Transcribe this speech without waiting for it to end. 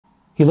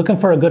You looking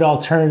for a good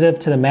alternative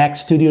to the Mac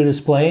Studio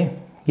display?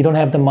 You don't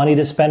have the money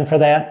to spend for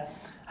that?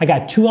 I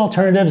got two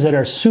alternatives that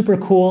are super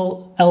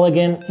cool,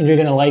 elegant, and you're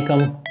gonna like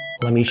them.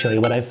 Let me show you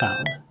what I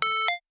found.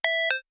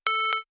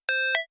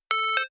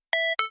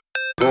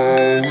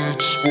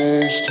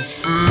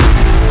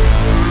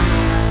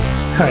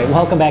 All right,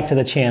 welcome back to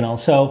the channel.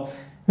 So,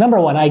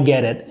 number one, I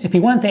get it. If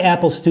you want the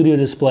Apple Studio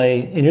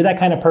display and you're that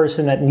kind of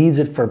person that needs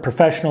it for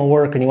professional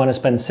work and you want to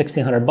spend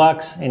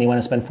 $1,600 and you want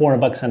to spend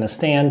 $400 on a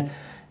stand,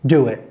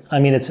 do it. I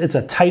mean, it's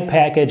a tight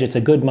package, it's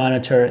a good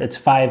monitor, it's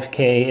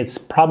 5K, it's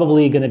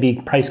probably going to be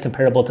price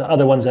comparable to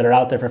other ones that are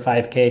out there for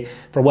 5K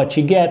for what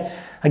you get.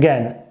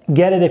 Again,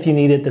 get it if you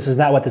need it. This is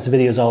not what this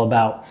video is all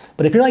about.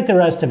 But if you're like the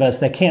rest of us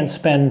that can't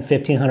spend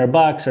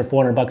 $1,500 or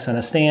 $400 on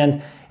a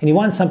stand and you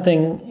want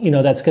something,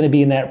 that's going to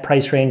be in that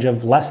price range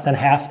of less than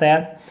half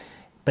that,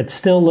 but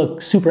still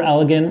look super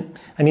elegant.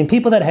 I mean,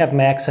 people that have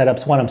Mac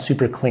setups want them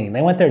super clean.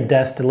 They want their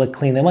desk to look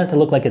clean. They want it to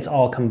look like it's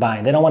all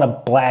combined. They don't want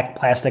a black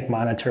plastic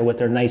monitor with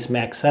their nice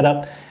Mac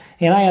setup.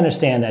 And I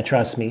understand that,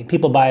 trust me.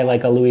 People buy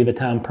like a Louis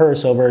Vuitton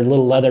purse over a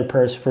little leather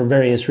purse for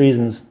various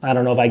reasons. I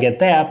don't know if I get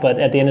that, but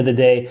at the end of the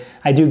day,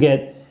 I do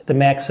get the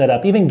Mac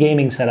setup. Even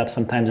gaming setups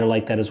sometimes are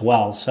like that as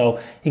well. So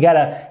you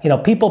gotta,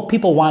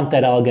 people want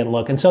that elegant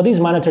look. And so these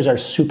monitors are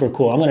super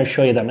cool. I'm gonna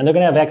show you them. And they're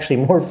gonna have actually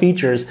more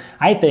features,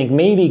 I think,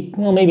 maybe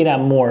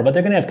not more, but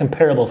they're gonna have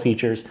comparable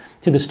features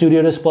to the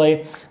Studio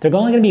display. They're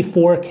only gonna be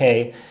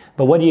 4K,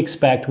 but what do you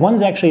expect?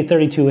 One's actually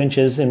 32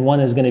 inches and one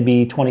is gonna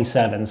be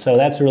 27. So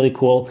that's really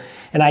cool.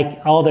 And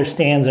all their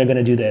stands are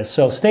gonna do this.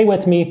 So stay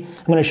with me.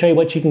 I'm gonna show you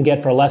what you can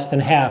get for less than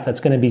half. That's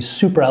gonna be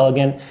super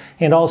elegant.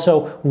 And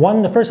also,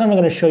 the first one I'm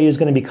gonna show you is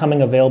gonna be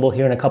coming available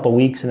here in a couple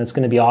weeks, and it's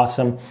gonna be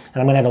awesome. And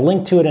I'm gonna have a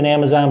link to it in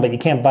Amazon, but you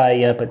can't buy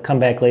it yet, but come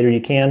back later,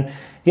 you can.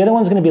 The other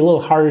one's gonna be a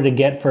little harder to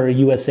get for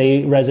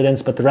USA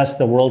residents, but the rest of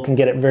the world can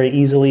get it very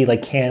easily,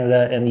 like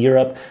Canada and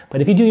Europe.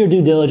 But if you do your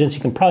due diligence, you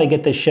can probably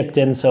get this shipped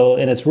in,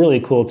 and it's really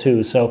cool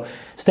too. So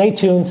stay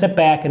tuned, sit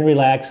back and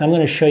relax. I'm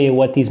gonna show you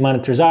what these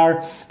monitors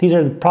are. These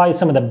are probably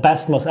some of the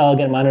best, most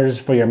elegant monitors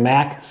for your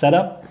Mac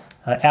setup,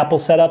 Apple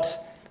setups.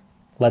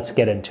 Let's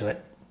get into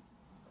it.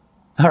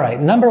 All right,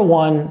 number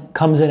one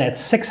comes in at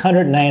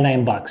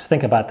 $699.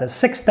 Think about this,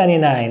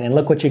 $699, and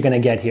look what you're gonna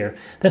get here.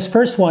 This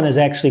first one is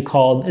actually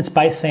it's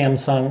by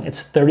Samsung.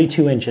 It's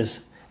 32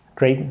 inches.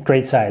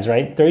 Great size,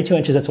 right? 32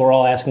 inches, that's what we're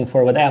all asking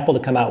for with Apple to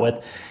come out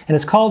with. And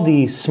it's called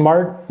the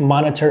Smart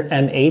Monitor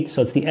M8.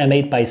 So it's the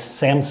M8 by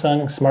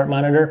Samsung Smart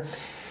Monitor.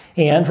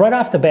 And right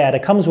off the bat,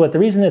 it comes with, the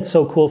reason it's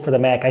so cool for the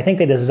Mac, I think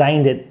they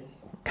designed it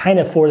kind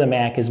of for the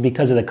Mac, is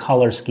because of the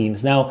color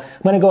schemes. Now,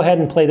 I'm going to go ahead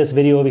and play this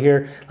video over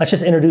here. Let's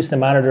just introduce the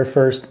monitor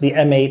first. The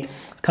M8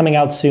 coming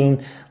out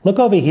soon. Look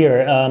over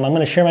here. I'm going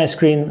to share my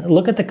screen.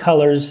 Look at the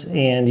colors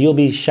and you'll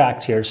be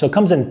shocked here. So it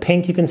comes in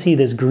pink. You can see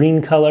this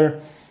green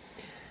color,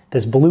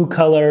 this blue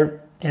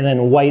color, and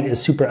then white is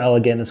super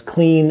elegant. As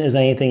clean as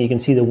anything. You can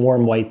see the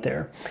warm white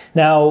there.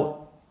 Now,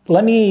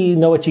 let me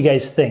know what you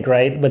guys think,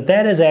 right? But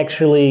that is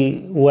actually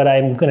what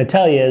I'm going to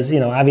tell you is,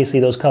 obviously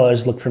those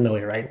colors look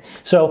familiar, right?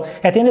 So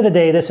at the end of the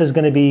day, this is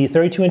going to be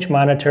 32-inch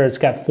monitor. It's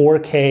got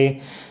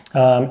 4K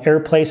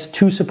AirPlay,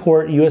 2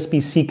 support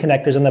USB-C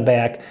connectors on the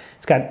back.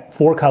 It's got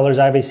 4 colors,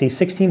 obviously.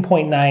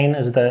 16.9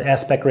 is the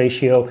aspect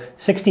ratio.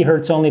 60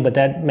 hertz only, but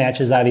that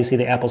matches obviously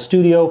the Apple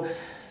Studio.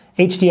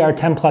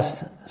 HDR10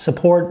 plus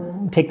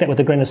support. Take that with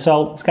a grain of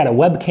salt. It's got a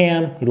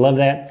webcam. You love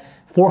that.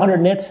 400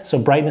 nits, so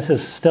brightness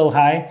is still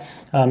high.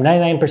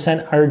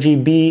 99%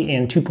 RGB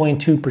and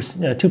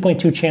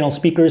 2.2 channel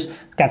speakers.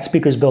 It's got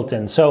speakers built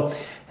in. So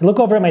look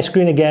over at my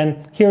screen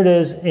again. Here it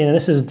is, and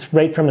this is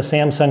right from the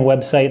Samsung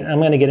website. I'm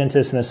going to get into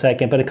this in a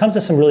second, but it comes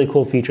with some really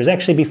cool features.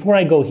 Actually, before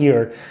I go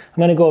here, I'm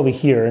going to go over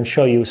here and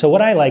show you. So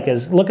what I like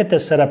is, look at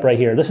this setup right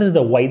here. This is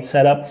the white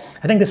setup.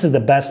 I think this is the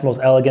best,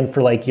 most elegant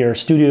for like your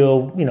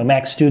studio,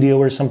 Mac Studio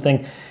or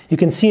something. You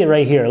can see it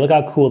right here. Look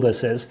how cool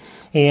this is.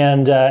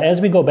 And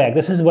as we go back,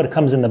 this is what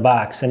comes in the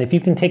box. And if you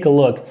can take a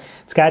look,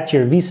 it's got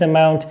your VESA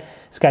mount,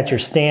 it's got your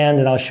stand,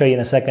 and I'll show you in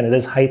a second. It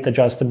is height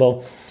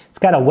adjustable. It's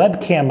got a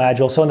webcam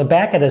module. So in the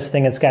back of this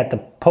thing, it's got the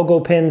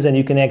pogo pins, and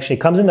you can actually, it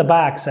comes in the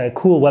box, a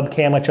cool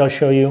webcam, which I'll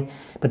show you.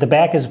 But the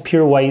back is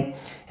pure white.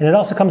 And it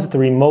also comes with the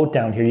remote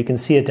down here. You can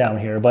see it down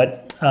here.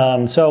 But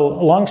so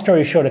long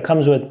story short, it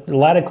comes with a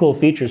lot of cool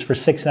features for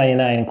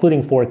 $699,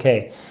 including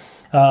 4K.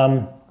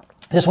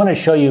 I just want to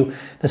show you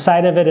the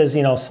side of it is,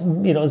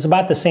 it's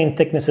about the same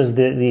thickness as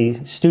the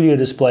Studio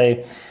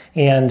display.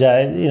 And,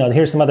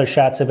 here's some other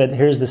shots of it.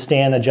 Here's the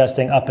stand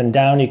adjusting up and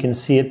down. You can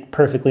see it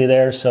perfectly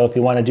there. So if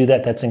you want to do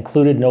that, that's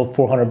included, no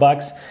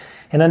 $400.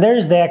 And then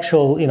there's the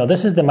actual,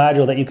 this is the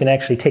module that you can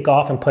actually take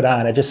off and put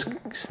on. It just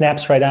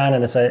snaps right on,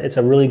 and it's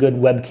a really good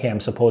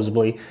webcam,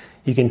 supposedly.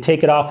 You can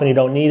take it off when you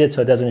don't need it,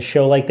 so it doesn't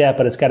show like that,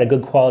 but it's got a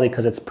good quality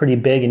because it's pretty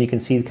big, and you can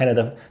see kind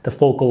of the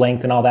focal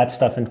length and all that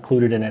stuff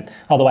included in it,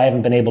 although I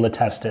haven't been able to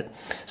test it.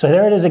 So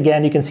there it is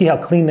again. You can see how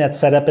clean that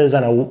setup is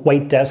on a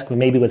white desk,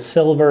 maybe with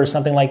silver or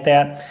something like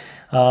that.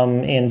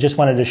 and just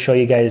wanted to show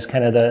you guys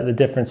kind of the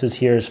differences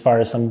here as far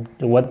as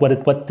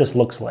what this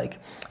looks like.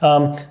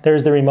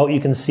 There's the remote. You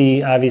can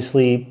see,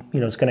 obviously,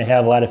 it's going to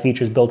have a lot of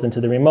features built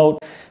into the remote,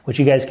 which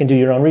you guys can do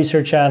your own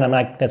research on.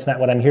 That's not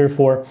what I'm here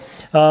for.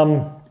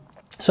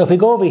 So if we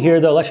go over here,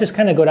 though, let's just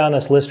kind of go down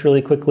this list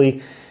really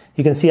quickly.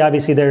 You can see,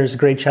 obviously, there's a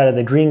great shot of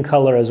the green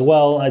color as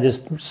well.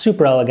 Just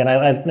super elegant.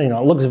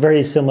 It looks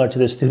very similar to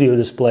the studio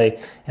display.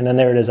 And then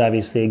there it is,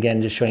 obviously,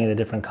 again, just showing you the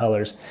different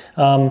colors.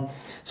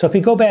 So if we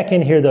go back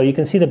in here, though, you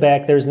can see the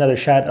back. There's another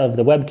shot of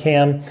the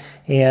webcam.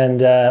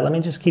 And let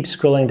me just keep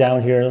scrolling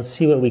down here. Let's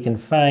see what we can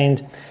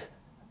find.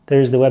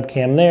 There's the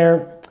webcam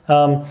there.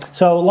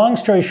 So long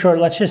story short,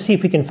 let's just see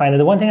if we can find it.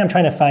 The one thing I'm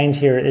trying to find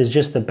here is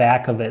just the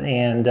back of it.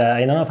 And I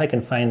don't know if I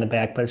can find the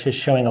back, but it's just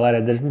showing a lot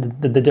of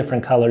the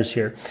different colors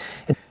here.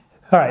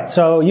 All right,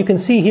 so you can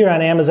see here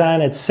on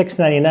Amazon, it's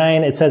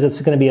 $6.99. It says it's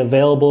going to be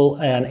available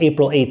on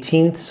April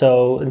 18th,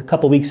 so a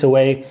couple weeks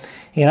away.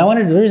 And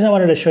the reason I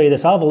wanted to show you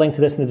this, I'll have a link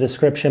to this in the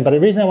description, but the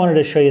reason I wanted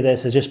to show you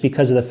this is just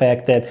because of the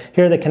fact that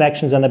here are the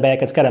connections on the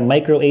back. It's got a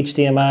micro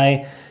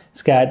HDMI.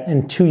 It's got 2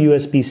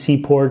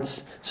 USB-C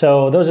ports.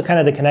 So those are kind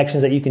of the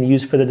connections that you can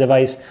use for the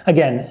device.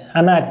 Again,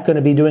 I'm not going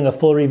to be doing a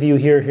full review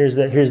here. Here's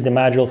the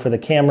module for the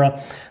camera.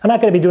 I'm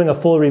not going to be doing a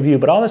full review,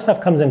 but all this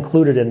stuff comes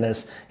included in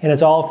this, and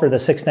it's all for the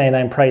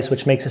 $6.99 price,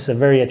 which makes this a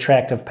very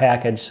attractive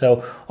package.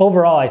 So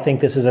overall, I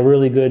think this is a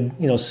really good,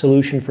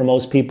 solution for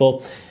most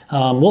people.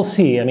 We'll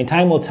see. I mean,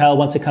 time will tell.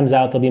 Once it comes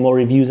out, there'll be more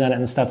reviews on it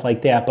and stuff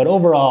like that. But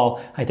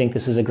overall, I think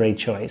this is a great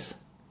choice.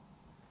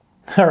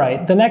 All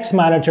right, the next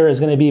monitor is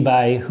going to be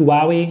by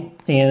Huawei,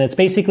 and it's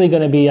basically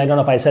going to be, I don't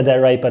know if I said that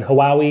right, but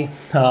Huawei,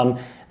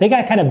 they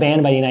got kind of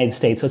banned by the United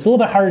States, so it's a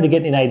little bit harder to get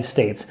in the United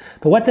States.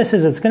 But what this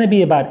is, it's going to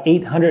be about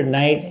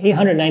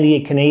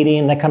 898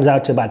 Canadian. That comes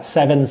out to about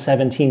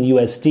 $717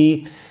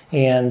 USD,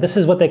 and this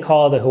is what they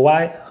call the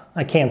Huawei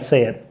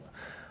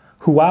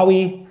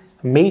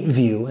Mate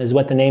View is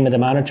what the name of the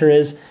monitor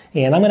is.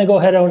 And I'm going to go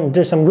ahead and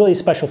there's some really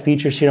special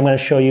features here I'm going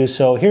to show you.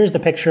 So here's the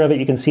picture of it.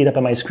 You can see it up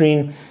on my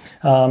screen.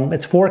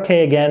 It's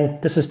 4K again.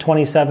 This is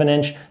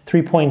 27-inch.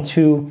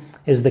 3.2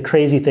 is the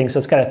crazy thing. So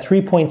it's got a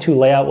 3.2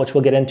 layout, which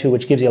we'll get into,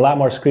 which gives you a lot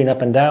more screen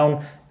up and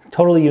down.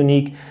 Totally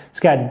unique. It's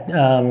got,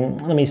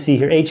 let me see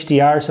here,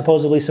 HDR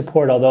supposedly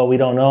support, although we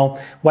don't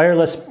know.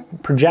 Wireless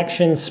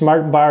projection,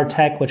 smart bar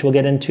tech, which we'll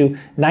get into.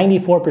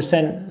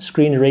 94%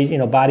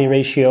 screen body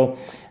ratio.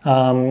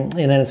 And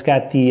then it's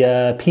got the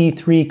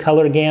P3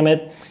 color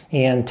gamut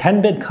and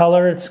 10-bit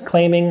color. It's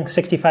claiming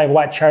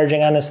 65-watt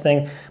charging on this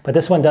thing, but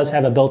this one does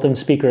have a built-in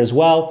speaker as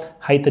well.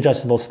 Height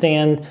adjustable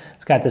stand.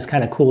 It's got this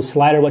kind of cool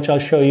slider, which I'll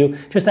show you.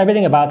 Just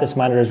everything about this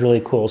monitor is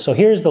really cool. So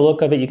here's the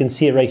look of it. You can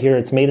see it right here.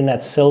 It's made in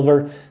that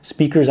silver.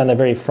 Speakers on the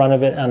very front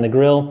of it on the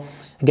grill.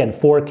 Again,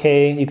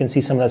 4K. You can see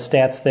some of the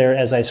stats there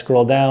as I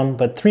scroll down,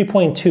 but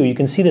 3.2, you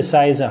can see the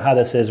size of how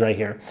this is right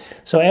here.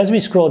 So as we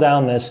scroll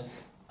down this,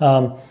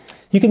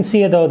 you can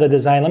see, though, the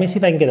design. Let me see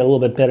if I can get a little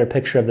bit better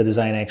picture of the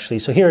design, actually.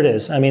 So here it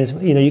is. I mean,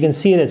 you can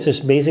see it. It's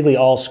just basically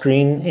all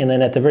screen, and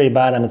then at the very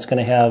bottom, it's going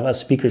to have a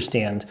speaker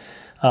stand.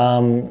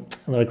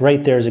 Like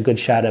right there is a good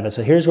shot of it.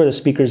 So here's where the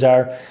speakers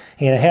are,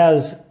 and it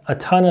has a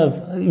ton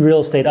of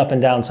real estate up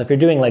and down. So if you're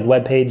doing like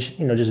web page,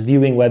 just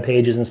viewing web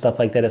pages and stuff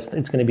like that, it's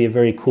going to be a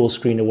very cool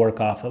screen to work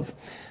off of.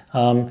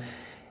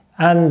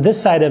 On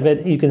this side of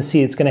it, you can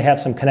see it's going to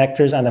have some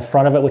connectors on the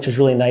front of it, which is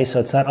really nice, so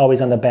it's not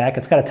always on the back.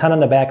 It's got a ton on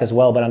the back as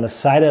well, but on the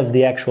side of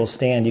the actual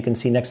stand, you can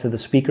see next to the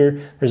speaker,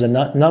 there's a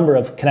number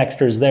of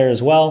connectors there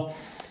as well.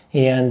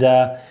 And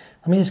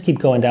let me just keep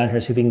going down here,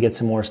 see if we can get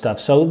some more stuff.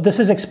 So this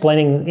is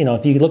explaining,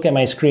 if you look at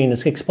my screen,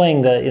 it's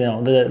explaining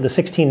the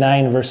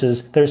 16.9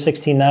 versus their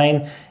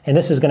 16.9, and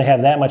this is going to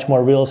have that much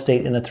more real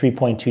estate in the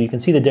 3.2. You can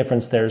see the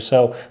difference there.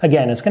 So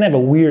again, it's going to have a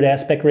weird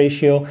aspect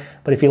ratio,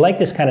 but if you like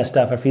this kind of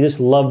stuff, if you just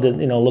love to,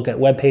 look at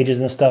web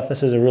pages and stuff,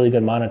 this is a really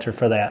good monitor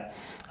for that.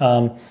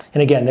 And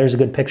again, there's a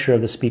good picture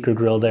of the speaker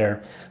grill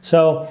there.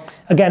 So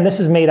again, this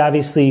is made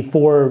obviously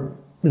for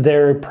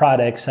their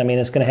products. I mean,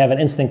 it's going to have an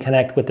instant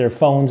connect with their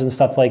phones and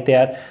stuff like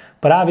that.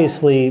 But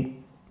obviously,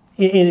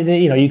 you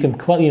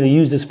can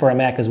use this for a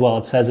Mac as well.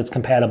 It says it's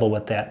compatible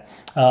with that.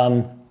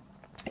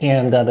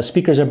 And the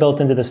speakers are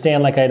built into the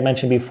stand, like I had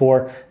mentioned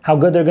before. How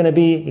good they're going to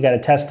be, you got to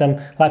test them.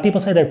 A lot of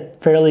people say they're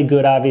fairly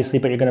good, obviously,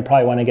 but you're going to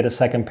probably want to get a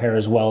second pair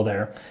as well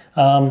there.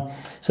 So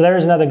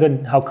there's another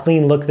good, how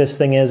clean look this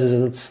thing is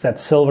it's that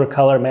silver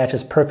color,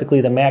 matches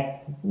perfectly the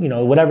Mac,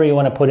 whatever you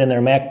want to put in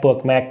there,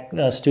 MacBook, Mac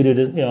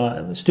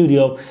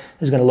Studio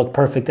is going to look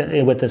perfect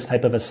with this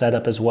type of a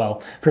setup as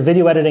well. For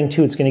video editing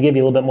too, it's going to give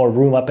you a little bit more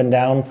room up and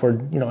down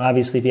for,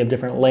 obviously if you have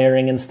different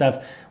layering and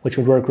stuff, which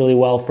would work really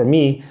well for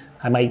me.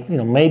 I might,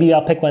 maybe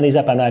I'll pick one of these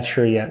up. I'm not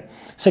sure yet.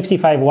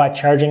 65-watt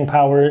charging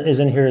power is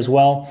in here as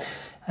well.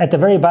 At the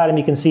very bottom,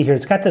 you can see here,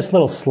 it's got this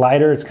little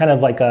slider. It's kind of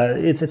like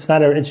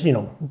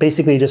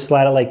basically you just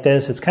slide it like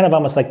this. It's kind of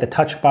almost like the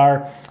touch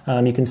bar.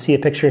 You can see a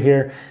picture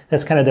here.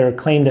 That's kind of their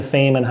claim to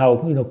fame and how,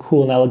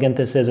 cool and elegant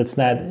this is.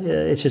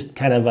 It's just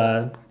kind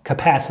of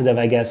capacitive,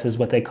 I guess is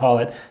what they call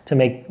it, to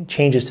make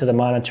changes to the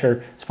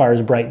monitor as far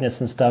as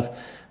brightness and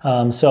stuff.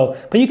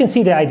 But you can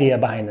see the idea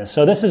behind this.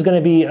 So this is going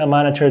to be a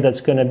monitor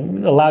that's going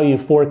to allow you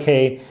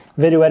 4K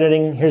video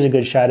editing. Here's a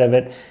good shot of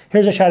it.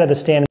 Here's a shot of the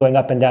stand going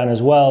up and down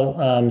as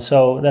well.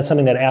 So that's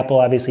something that Apple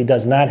obviously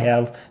does not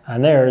have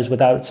on theirs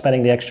without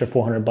spending the extra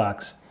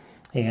 $400.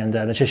 And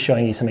that's just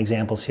showing you some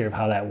examples here of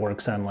how that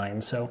works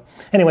online. So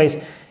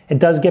anyways, it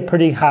does get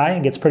pretty high.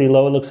 It gets pretty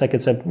low. It looks like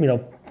it's a,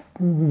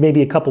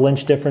 maybe a couple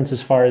inch difference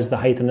as far as the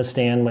height in the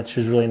stand, which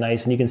is really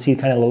nice. And you can see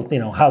kind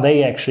of, how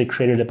they actually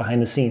created it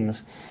behind the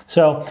scenes.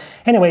 So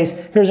anyways,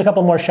 here's a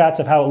couple more shots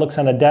of how it looks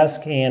on the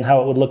desk and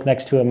how it would look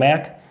next to a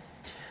Mac.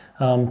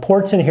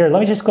 Ports in here, let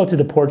me just go through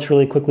the ports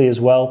really quickly as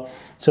well.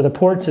 So the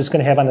ports is going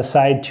to have on the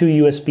side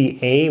 2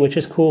 USB-A, which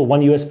is cool, 1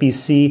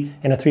 USB-C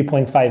and a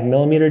 3.5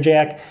 millimeter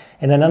jack.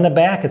 And then on the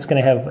back, it's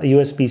going to have a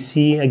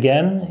USB-C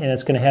again, and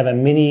it's going to have a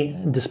mini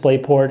display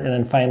port, and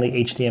then finally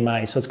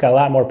HDMI. So it's got a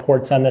lot more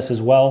ports on this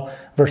as well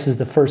versus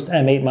the first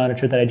M8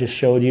 monitor that I just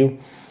showed you.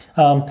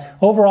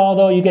 Overall,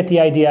 though, you get the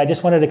idea. I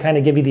just wanted to kind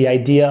of give you the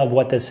idea of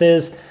what this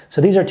is. So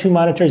these are 2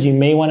 monitors you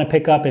may want to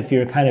pick up if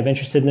you're kind of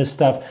interested in this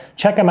stuff.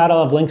 Check them out.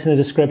 I'll have links in the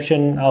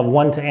description. I'll have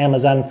one to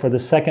Amazon for the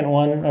second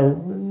one,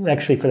 or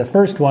actually for the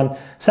first one.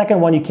 Second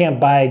one you can't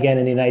buy again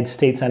in the United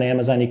States on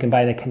Amazon. You can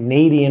buy the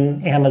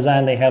Canadian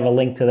Amazon. They have a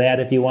link to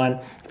that if you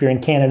want. If you're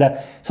in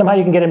Canada, somehow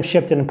you can get them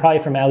shipped in probably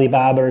from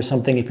Alibaba or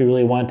something if you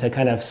really want to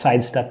kind of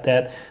sidestep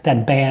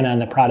that ban on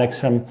the products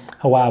from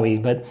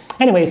Huawei. But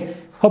anyways,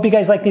 hope you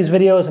guys like these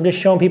videos. I'm just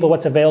showing people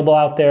what's available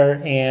out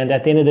there. And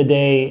at the end of the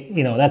day,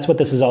 that's what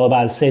this is all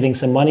about, is saving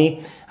some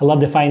money. I love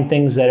to find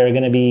things that are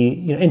going to be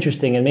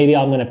interesting. And maybe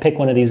I'm going to pick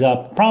one of these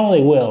up,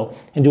 probably will,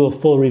 and do a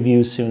full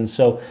review soon.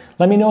 So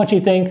let me know what you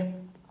think.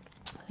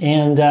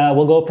 And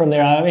we'll go from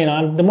there.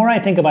 The more I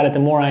think about it, the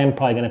more I am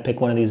probably going to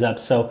pick one of these up.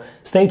 So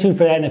stay tuned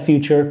for that in the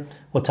future.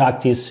 We'll talk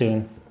to you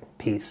soon.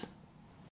 Peace.